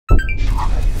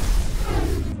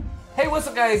what's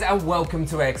up guys and welcome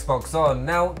to Xbox On.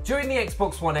 Now, during the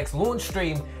Xbox One X launch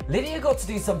stream, Lydia got to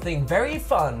do something very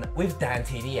fun with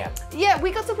DanTDM. Yeah,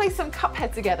 we got to play some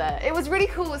Cuphead together. It was really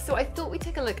cool, so I thought we'd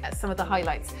take a look at some of the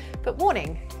highlights. But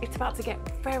warning, it's about to get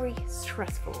very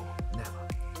stressful. Now.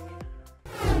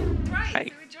 Right, Hey.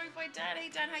 so we're joined by Dan. Hey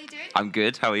Dan, how you doing? I'm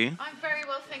good, how are you? I'm very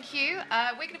well, thank you.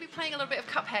 We're going to be playing a little bit of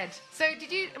Cuphead. So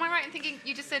am I right in thinking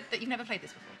you just said that you've never played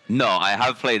this before? No, I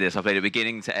have played this. I played it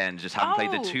beginning to end, just haven't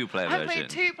played the two-player version. I played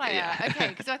two-player, Yeah. okay,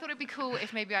 because I thought it'd be cool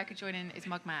if maybe I could join in as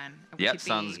Mugman. Yep,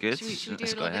 sounds good. Should we do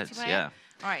Let's a go little ahead, bit to yeah.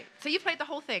 All right, so you've played the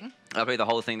whole thing. I played the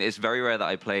whole thing. It's very rare that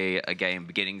I play a game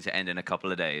beginning to end in a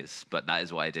couple of days, but that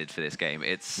is what I did for this game.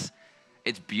 It's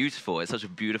beautiful. It's such a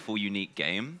beautiful, unique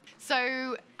game.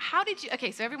 So how did you,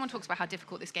 okay, so everyone talks about how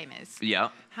difficult this game is. Yeah.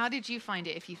 How did you find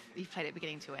it if you've played it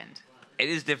beginning to end? It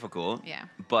is difficult, Yeah.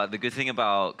 but the good thing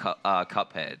about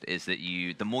Cuphead is that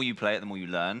the more you play it, the more you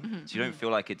learn, so you don't feel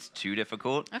like it's too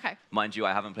difficult. Okay. Mind you,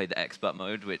 I haven't played the expert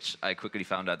mode, which I quickly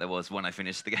found out there was when I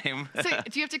finished the game. So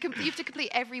do you have to complete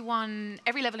every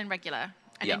level in regular,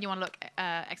 and Yeah. then you unlock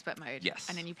expert mode? Yes.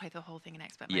 And then you play the whole thing in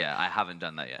expert mode? Yeah, I haven't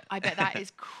done that yet. I bet that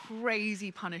is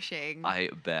crazy punishing. I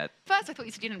bet. First, I thought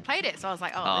you said you hadn't played it, so I was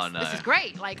like, Oh, this no. is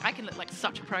great. Like, I can look like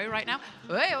such a pro right now.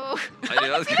 Whoa. I knew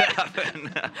that was going to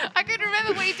happen. I couldn't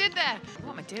remember what you did there.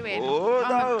 What am I doing? Oh,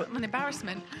 no. I'm an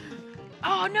embarrassment.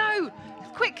 Oh, no.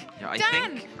 Quick, Yeah, I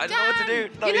Dan! think I don't know what to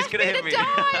do. No, you he's left gonna me hit to me.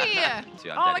 die!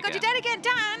 See, I'm Oh dead my God, again. you're dead again,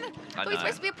 Dan! I I thought you were know.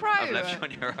 supposed to be a pro. I've left you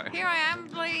on your own. Here I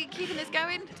am, like keeping this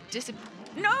going.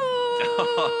 No!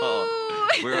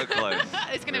 We were close.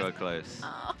 It's gonna. We were close.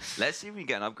 Oh. Let's see if we can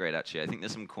get an upgrade, actually. I think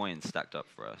there's some coins stacked up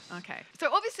for us. Okay.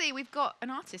 So obviously we've got an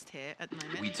artist here at the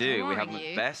moment. We do. We have drawing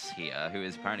you. Bess here, who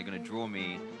is apparently going to draw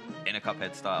me in a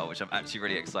Cuphead style, which I'm actually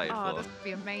really excited Oh, for. this would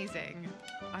be amazing.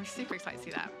 I'm super excited to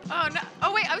see that. Oh no!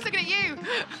 Oh wait, I was looking at you.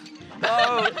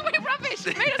 Oh. We're rubbish.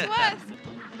 You made us worse.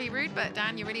 Be rude, but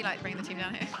Dan, you really like bringing the team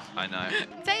down here. I know.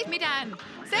 Save me, Dan.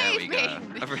 There Save we me. go.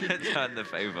 I've returned the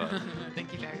favor.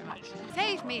 Thank you very much.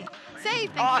 Save me.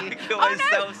 Save, Oh, thank you. I got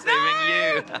myself saving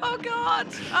you. Oh, God.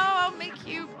 Oh, I'll make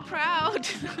you proud.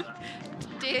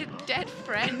 Dear dead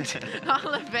friend,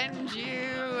 I'll avenge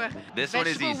you. This one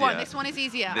is Vegetable easier. One. This one is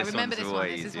easier. This I remember one's this one.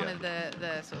 way This is one easier. of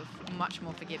the sort of much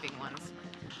more forgiving ones.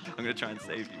 I'm going to try and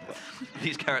save you, but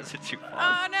these carrots are too fast.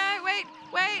 Oh, no. Wait.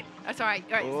 That's all right.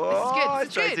 All right. Oh, this I is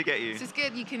good. tried to get you. This is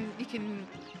good. You can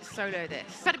solo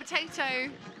this. Got a potato,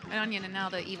 an onion, and now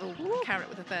the evil carrot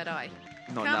with a third eye.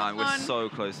 Not Come now. We're on. so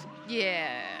close.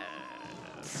 Yeah.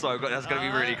 So close. That's going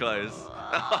to be really close.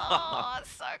 Oh, it's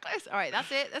so close. All right,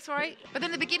 that's it. That's all right. But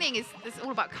then the beginning is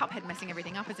all about Cuphead messing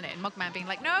everything up, isn't it? And Mugman being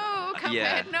like, no, Cuphead,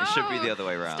 Yeah, no. it should be the other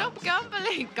way around. Stop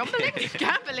gambling.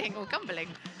 Gambling or gumbling.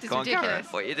 This is Go on, ridiculous.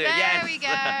 Gareth, what you doing? There Yes. we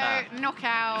go.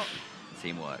 Knockout.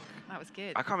 Teamwork. That was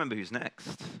good. I can't remember who's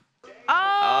next.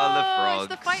 Oh, the it's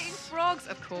the frogs. fighting frogs,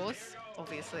 of course.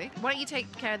 Obviously. Why don't you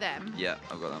take care of them? Yeah,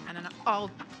 I've got them. And then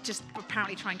I'll just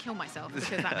apparently try and kill myself because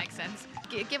that makes sense.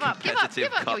 Give up your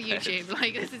Competitive YouTube.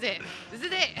 Like, this is it. This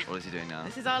is it. What is he doing now?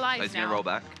 This is our life Oh, he's now. going to roll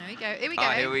back. There we go. Here we go.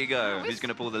 Ah, here we go. Oh, Who's going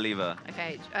to pull the lever?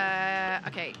 Okay.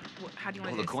 Okay. How do you want Oh, to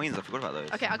do the this? coins. I forgot about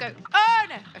those. Okay, I'll go. Oh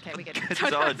no. Okay, we're good. Good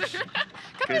dodge.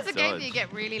 Couple of Good games dodge. you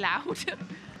get really loud.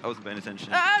 I wasn't paying attention.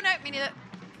 Oh no, me neither.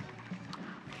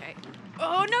 Okay.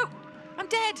 Oh no, I'm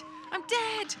dead. I'm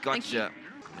dead. Thank you. Gotcha.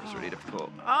 It's really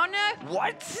difficult. Oh no.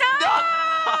 What? No.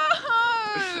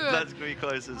 That's going to be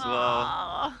close as well.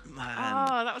 Oh. Man.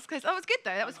 Oh, that was close. That was good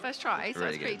though. That was first try, so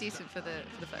Really that's pretty good. decent for the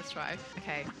first try.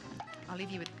 Okay, I'll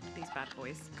leave you with these bad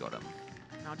boys. Got him.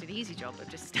 And I'll do the easy job of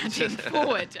just standing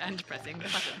forward and pressing the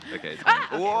button. Okay. It's Ah,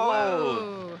 okay. Whoa.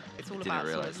 Whoa! It's all Didn't about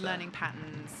sort realise of that. learning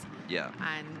patterns Yeah,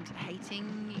 and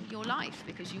hating your life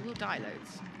because you will die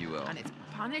loads. you will. And it's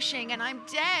punishing, and I'm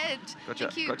dead. Gotcha,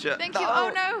 Thank you. gotcha. Thank you. No.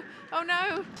 Oh no! Oh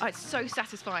no! Oh, it's so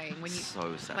satisfying when you So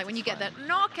satisfying. like when you get that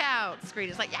knockout screen.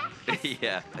 It's like yeah.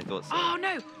 Yeah, I thought so. Oh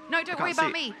no! No, don't I worry can't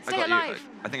about see. me. I Stay got you. alive.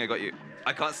 I think I got you.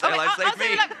 I can't stay Oh, wait, alive. I'll Save stay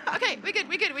me. alive. Okay, we're good.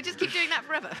 We're good. We just keep doing that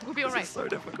forever. We'll be all This right. is so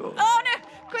difficult. Oh no!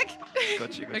 Quick.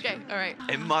 Got you, got Okay. you. All right.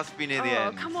 It must be near the Oh,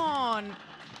 end. come on.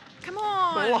 Come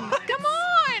on. What? Come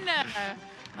on.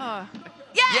 Oh.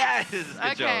 Yes! Yes! Good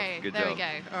Okay, job. Good there job. we go.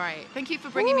 All right. Thank you for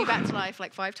bringing me back to life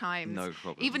like 5 times. No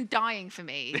problem. Even dying for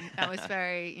me. That was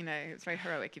very, it's very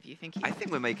heroic of you. Thank you. I think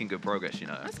we're making good progress, you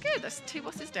know. That's good. That's 2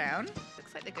 bosses down.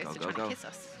 Looks like the ghosts Go, are go, trying go. to kiss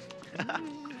us.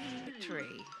 Victory.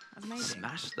 That's amazing.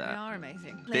 Smash They that. are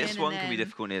amazing. This Lynn one and can be then-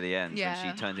 difficult near the end Yeah.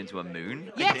 when she turns into a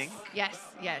moon, I Yes. think. Yes.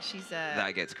 Yeah. She's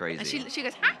That gets crazy. and she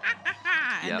goes ha ha ha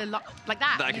ha and Yep. like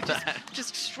that. Like You that.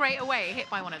 just straight away hit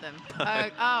by one of them.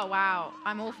 Oh wow.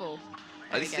 I'm awful.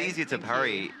 At least it's easier to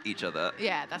parry each other.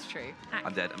 Yeah, that's true.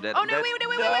 I'm dead. I'm dead. Oh I'm no! dead.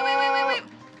 Wait!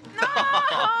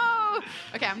 No!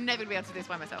 Okay, I'm never gonna be able to do this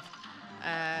by myself.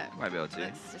 Might be able to.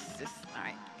 Let's just. All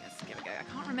right, let's give it a go. I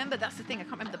can't remember. That's the thing. I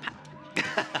can't remember the pattern.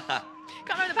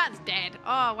 Can't remember the pattern's dead.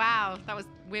 Oh wow, that was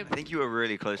weird. I think you were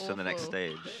really close to the next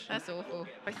stage. That's awful.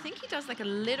 I think he does like a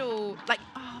little, like,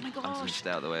 oh my gosh. I'm just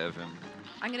out of the way of him.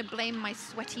 I'm gonna blame my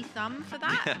sweaty thumb for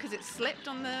that because it slipped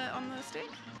on the stick.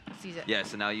 Let's use it. Yeah,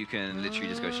 so now you can literally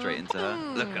just go straight into her.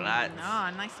 Look at that.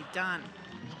 Oh, nicely done.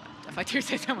 If I do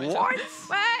say so myself. What?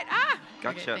 Wait,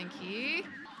 Gotcha. Okay, thank you.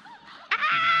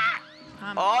 Ah!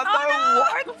 Oh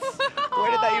no! What?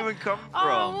 Where did that even come from?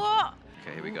 Oh, what?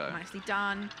 Okay, here we go. Nicely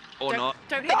done. Or not.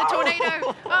 Don't hit the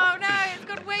tornado. Oh no, it's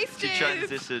got wasted. She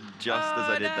transitioned just as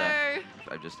I did that.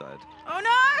 I just died. Oh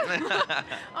no!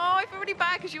 Oh, I feel really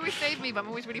bad because you always save me, but I'm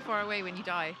always really far away when you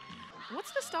die.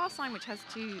 What's the star sign which has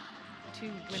two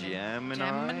women?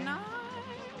 Gemini?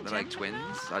 They're like twins?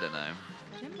 I don't know.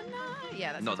 Gemini?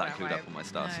 Yeah, that's not that about clued right. up on my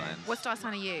star signs. What star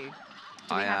sign are you?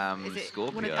 I am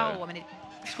Scorpio. Oh, I'm an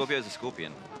Scorpio is a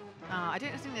scorpion. I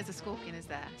don't think there's a scorpion, is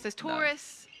there? So there's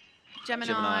Taurus,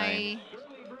 Gemini,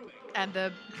 and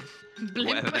the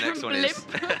blimp. Whatever the next one is.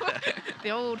 The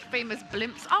old famous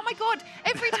blimps. Oh my god,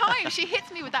 every time she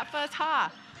hits me with that first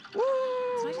ha. Woo!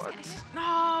 So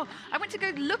no, I went to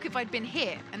go look if I'd been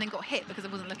hit and then got hit because I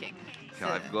wasn't looking.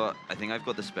 Okay, So, I think I've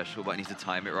got the special, but I need to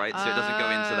time it right so it doesn't go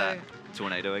into that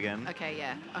tornado again. Okay,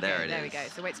 yeah. Okay, There it there we is. go.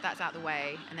 So wait till that's out of the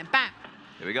way, and then bam!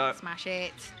 Here we go. Smash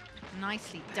it.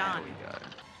 Nicely done. There we go.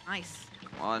 Nice.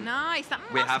 Come on. Nice. That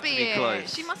We must have to be be it.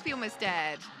 close. She must be almost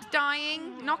dead.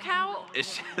 Dying. Knockout.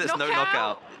 There's no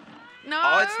knockout. No.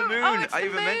 Oh, it's the moon. It's I the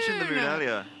even mentioned the moon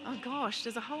earlier. Oh gosh,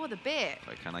 there's a whole other bit.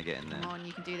 Wait, can I get in there? Come on,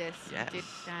 you can do this. Yes. You did,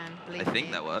 Dan. I Believe think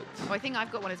me. that worked. Oh, I think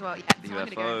I've got one as well. Yeah, The so I'm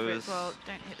gonna go for it as UFOs. well.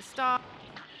 Don't hit the star.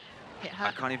 Hit her.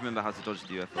 I can't even remember how to dodge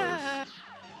the UFOs.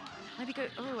 Maybe go.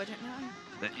 Oh, I don't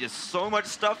know. There's so much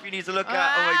stuff you need to look at.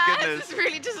 Oh my goodness. This is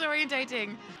really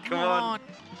disorientating. Come on.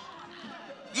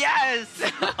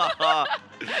 Yes!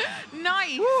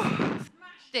 Nice.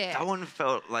 Smashed it. That one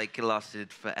felt like it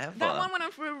lasted forever. That one went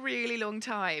on for a really long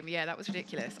time. Yeah, that was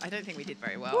ridiculous. I don't think we did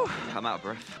very well. I'm out of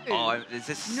breath. Ooh. Oh, is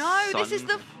this No, this is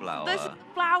the sunflower?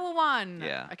 flower one.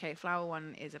 Yeah. Okay, flower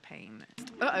one is a pain.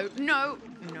 Uh-oh, no.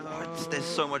 There's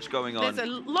so much going on. There's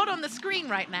a lot on the screen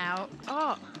right now.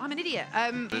 Oh, I'm an idiot.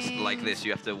 Like this,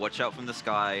 you have to watch out from the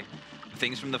sky,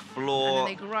 things from the floor. And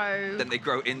then they grow. Then they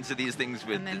grow into these things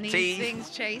with and then the these teeth. things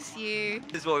chase you.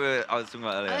 This is what I was talking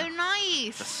about earlier. Oh,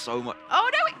 nice. There's so much. Oh,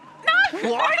 no, wait.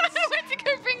 No! What? I went to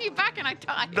go bring you back and I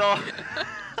died. No.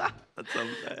 That's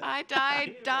unfair. I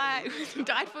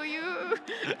died for you.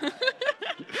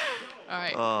 All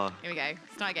right, here we go.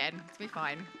 Start again. It's gonna be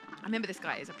fine. I remember this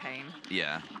guy is a pain.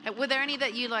 Yeah. Were there any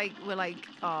that you were like,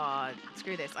 oh,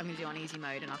 screw this, I'm gonna do it on easy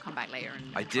mode and I'll come back later and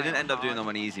I try didn't it end up doing hard? them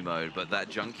on easy mode, but that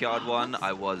junkyard one,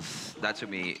 that took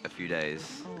me a few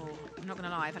days. Oh, I'm not gonna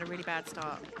lie, I've had a really bad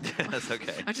start. That's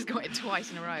okay. I just got it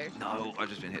twice in a row. No, I've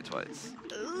just been hit twice.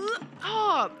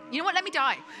 Oh, you know what? Let me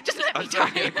die. Just let me I'm die.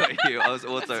 talking about you. I was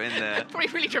also in there. Probably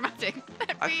really dramatic.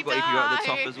 Let I me forgot you could go at the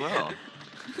top die. as well.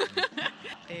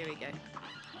 Here we go.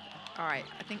 All right,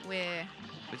 I think we're...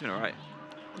 We're doing all right.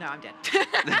 No, I'm dead.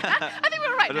 I think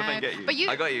we're all right I don't now. think I get you.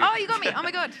 But I got you. Oh, you got me. Oh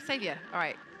my god, savior. All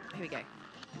right, here we go.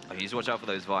 Oh, you need to watch out for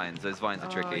those vines. Those vines are Oh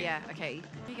tricky. yeah, okay. Here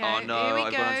we go. Oh Here no, we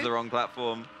I've go. gone onto the wrong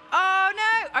platform. Oh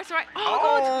no! Oh, it's all right.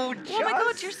 Oh my god! Oh my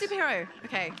god, just. you're a superhero.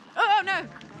 Okay. Oh no! All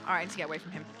right, I need to get away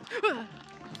from him.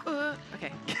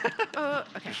 Okay.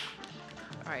 Okay.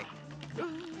 All right.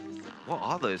 What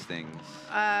are those things?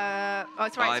 Oh, it's all right.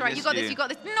 It's all right. You missed got this. you. You got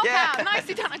this. Knockout. Yeah.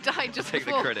 Nicely done. I died just Take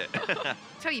the before. credit.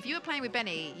 Tell you, if you were playing with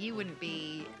Benny, you wouldn't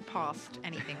be past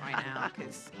anything right now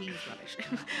because he's rubbish.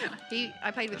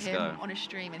 I played with Let's him go. on a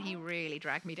stream and he really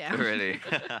dragged me down. Really?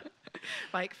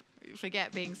 Like,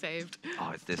 forget being saved.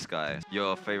 Oh, it's this guy.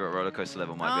 Your favorite roller coaster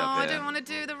level might be Oh, up I here. don't want to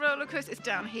do the roller coaster. It's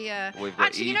down here. We've got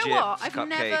Actually, you know Egypt, what? I've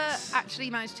never cupcakes. actually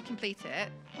managed to complete it.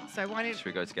 So why don't Should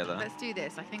we go together? let's do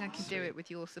this? I think I can do it with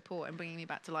your support and bringing me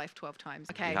back to life 12 times.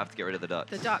 Okay. You have to get rid of the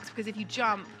ducks. The ducks, because if you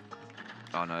jump,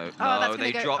 Oh no, that's no, gonna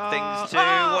they go- drop things too.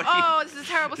 Oh, What are you- oh, this is a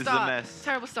terrible This is a start. mess.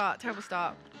 Terrible start. Terrible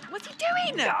start. What's he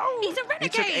doing? No. He's a renegade.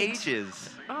 It took ages.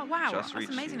 Oh wow, Just that's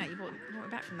reached amazing you. that you brought me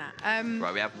back from that.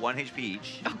 Right, we have 1 HP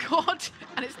each. Oh god,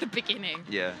 and it's the beginning.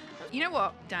 Yeah. You know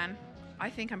what, Dan? I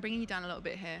think I'm bringing you down a little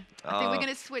bit here. I think we're going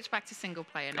to switch back to single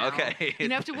player now. Okay. You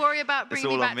don't have to worry about bringing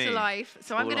me all on back to me. life. So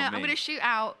It's I'm all gonna on me. shoot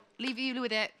out, leave you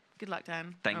with it. Good luck,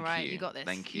 Dan. Thank All right, you. you got this.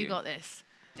 Thank You you. got this.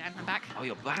 Dan, I'm back. Oh,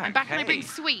 you're back. I'm back and I bring Hey.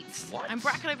 sweets. What? I'm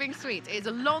back and I bring sweets. It's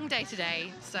a long day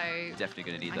today, so Definitely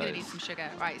gonna need I'm those. gonna need some sugar.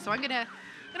 Right, so I'm gonna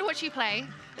gonna watch you play.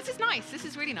 This is nice. This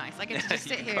is really nice. I get to just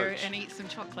sit here and eat some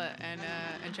chocolate and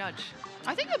judge.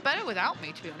 I think you're better without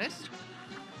me, to be honest.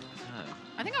 Oh.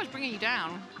 I think I was bringing you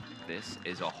down. This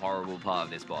is a horrible part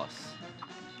of this boss.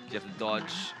 You have to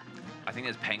dodge. I think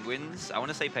there's penguins. I want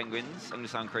to say penguins. I'm going to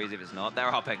sound crazy if it's not. There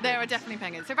are penguins. There are definitely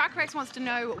penguins. So Vacarex wants to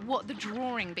know what the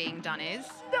drawing being done is.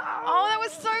 No! Oh, that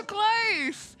was so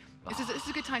close. This is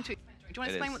a good time to... Do you want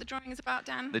to explain what the drawing is about,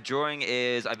 Dan? The drawing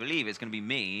is, I believe, it's going to be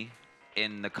me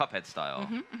in the Cuphead style.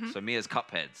 So me as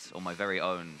Cupheads, or my very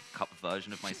own cup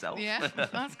version of myself. Yeah,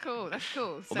 that's cool. That's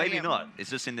cool. Or So, maybe yeah, not. It's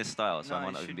just in this style, so I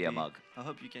might not even be a mug. I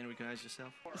hope you can recognize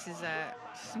yourself. This is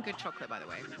some good chocolate, by the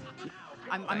way.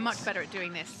 I'm much better at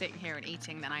doing this sitting here and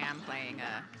eating than I am playing.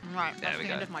 Right, that's the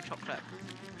end of my chocolate.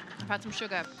 I've had some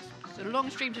sugar. It's a long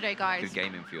stream today, guys. Good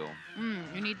gaming fuel.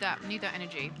 You need that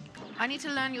energy. I need to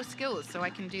learn your skills so I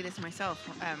can do this myself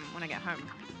when I get home.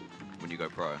 When you go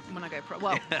pro. When I go pro.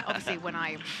 Well, obviously when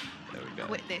I There we go.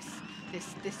 quit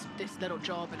this little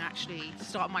job and actually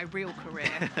start my real career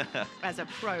as a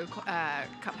pro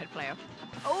Cuphead player.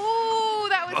 Oh,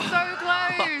 that was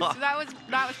so close.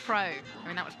 that was pro. I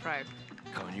mean, that was pro.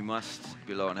 Come on, you must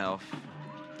be low on health.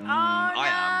 Oh,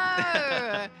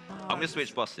 I am. no. I'm going to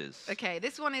switch bosses. Okay,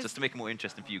 this one is... Just to make it more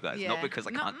interesting for you guys, not because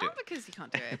I can't do it. Not because you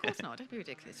can't do it, of course not. Don't be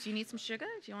ridiculous. Do you need some sugar?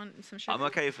 Do you want some sugar? I'm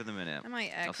okay for the minute. I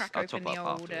might crack open the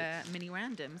old mini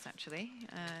randoms, actually,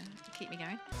 to keep me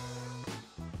going.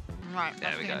 Right,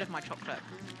 that's the end of my chocolate.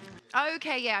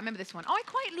 Okay, yeah, I remember this one. Oh, I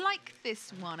quite like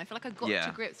this one. I feel like I got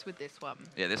to grips with this one.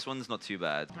 Yeah, this one's not too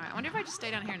bad. Right, I wonder if I just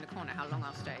stay down here in the corner, how long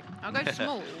I'll stay. I'll go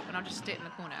small, and I'll just sit in the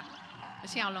corner.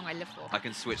 Let's see how long I live for. I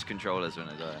can switch controllers when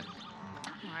I die.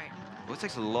 Right. Well, it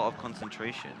takes a lot of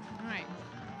concentration. Right.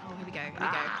 Oh, here we go. Here we go.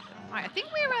 Right, I think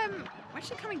we're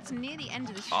actually coming to near the end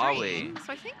of the stream. Are we?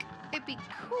 So I think it'd be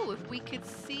cool if we could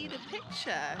see the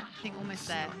picture. I think almost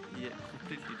there. Yeah,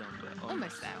 completely done. But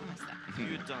Almost there. Almost there.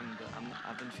 You're done, but I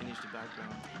haven't finished the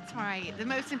background. That's right. The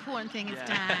most important thing is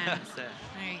dance. There.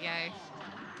 There you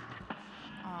go.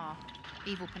 Oh,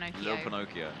 evil Pinocchio. Little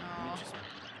Pinocchio. Oh.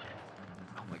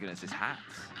 Oh my goodness, his hat.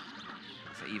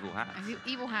 It's an evil hat.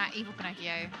 Evil hat, evil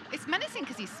Pinocchio. It's menacing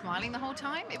because he's smiling the whole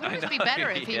time. It would just be better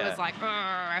if he was like,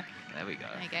 "Arr." There we go.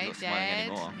 There you go, Not smiling dead.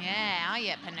 anymore. Yeah, oh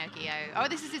yeah, Pinocchio. Oh,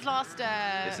 this is his last.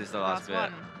 This is the last bit.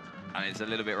 one. And it's a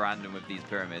little bit random with these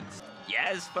pyramids.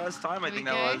 Yes, first time I think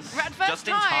that was. Right, first just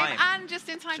in time. And just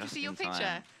in time to Just see your in picture.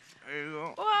 time. There you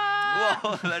go. Whoa!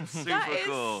 Whoa, that's super That is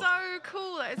cool. so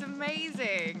cool. That is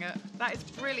amazing. That is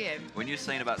brilliant. When you were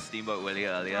saying about Steamboat Willie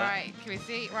earlier, Right, can we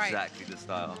see? Right. exactly the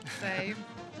style. So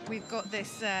we've got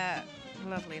this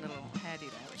lovely little hairdo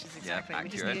there, which is exactly we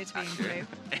just accurate, needed to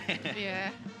be in blue. Yeah.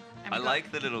 And I we've got-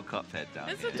 like the little Cuphead down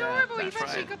It's here. adorable. Yeah, You've that's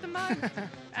actually right. got the mug.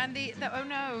 And the oh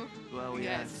no. Well, Yeah,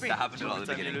 yeah. it's That happened a lot at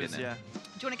the beginning, didn't it? Yeah.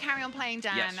 Do you want to carry on playing,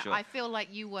 Dan? Yes, sure. I feel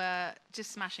like you were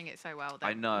just smashing it so well. That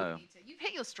I know. You've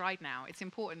hit your stride now. It's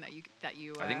important that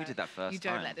you. I think we did that first You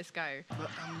don't time. let this go. But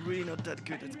I'm really not that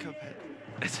good at Cuphead.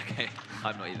 It's okay.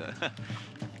 I'm not either.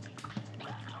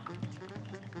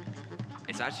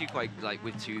 It's actually quite, like,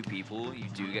 with two people, you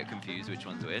do get confused which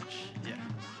one's which. Yeah.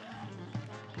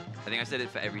 I think I said it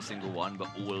for every single one, but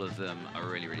all of them are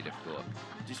really, really difficult.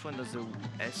 This one does the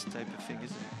S type of thing,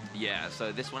 isn't it? Yeah,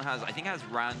 so this one has, I think it has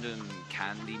random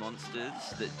candy monsters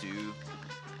that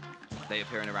they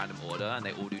appear in a random order, and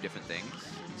they all do different things.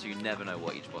 So you never know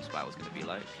what each boss battle is going to be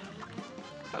like.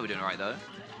 Oh, we're doing all right, though.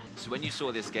 So when you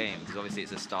saw this game, because obviously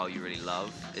it's a style you really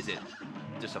love, is it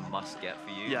just a must-get for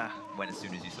you? Yeah. As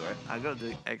soon as you saw it? I got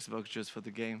the Xbox just for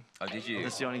the game. Oh, did you?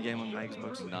 That's the only game on my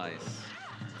Xbox. Nice.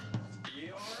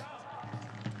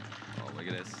 Oh my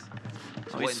goodness. So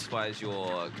Oh, what it's- inspires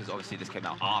your, because obviously this came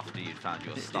out after you found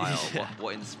your style, Yeah.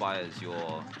 what inspires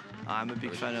your... I'm a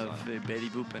big fan original of style? Betty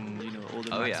Boop and all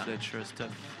the Oh, Max yeah. Fletcher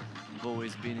stuff. I've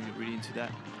always been really into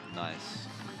that. Nice.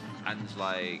 And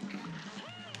like,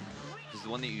 because the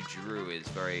one that you drew is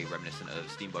very reminiscent of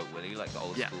Steamboat Willie, like the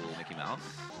old Yeah. school Mickey Mouse.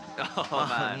 Oh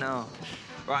man. No.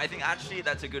 Right, I think actually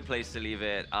that's a good place to leave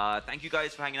it. Thank you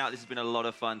guys for hanging out. This has been a lot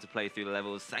of fun to play through the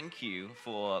levels. Thank you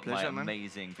for Pleasure, my man.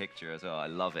 amazing picture as well. I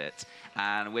love it.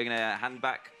 And we're gonna hand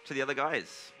back to the other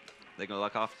guys. They're gonna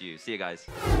look after you. See you guys.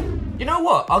 You know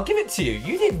what? I'll give it to you.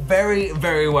 You did very,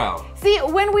 very well. See,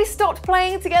 when we stopped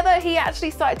playing together, he actually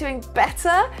started doing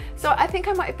better. So I think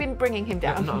I might have been bringing him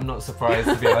down. I'm not surprised,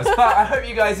 to be honest. But I hope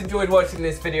you guys enjoyed watching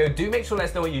this video. Do make sure to let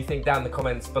us know what you think down in the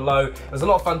comments below. It was a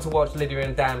lot of fun to watch Lydia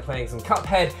and Dan playing some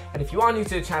Cuphead. And if you are new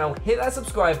to the channel, hit that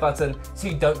subscribe button so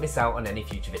you don't miss out on any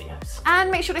future videos. And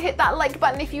make sure to hit that like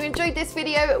button if you enjoyed this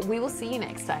video. We will see you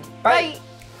next time. Bye. Bye.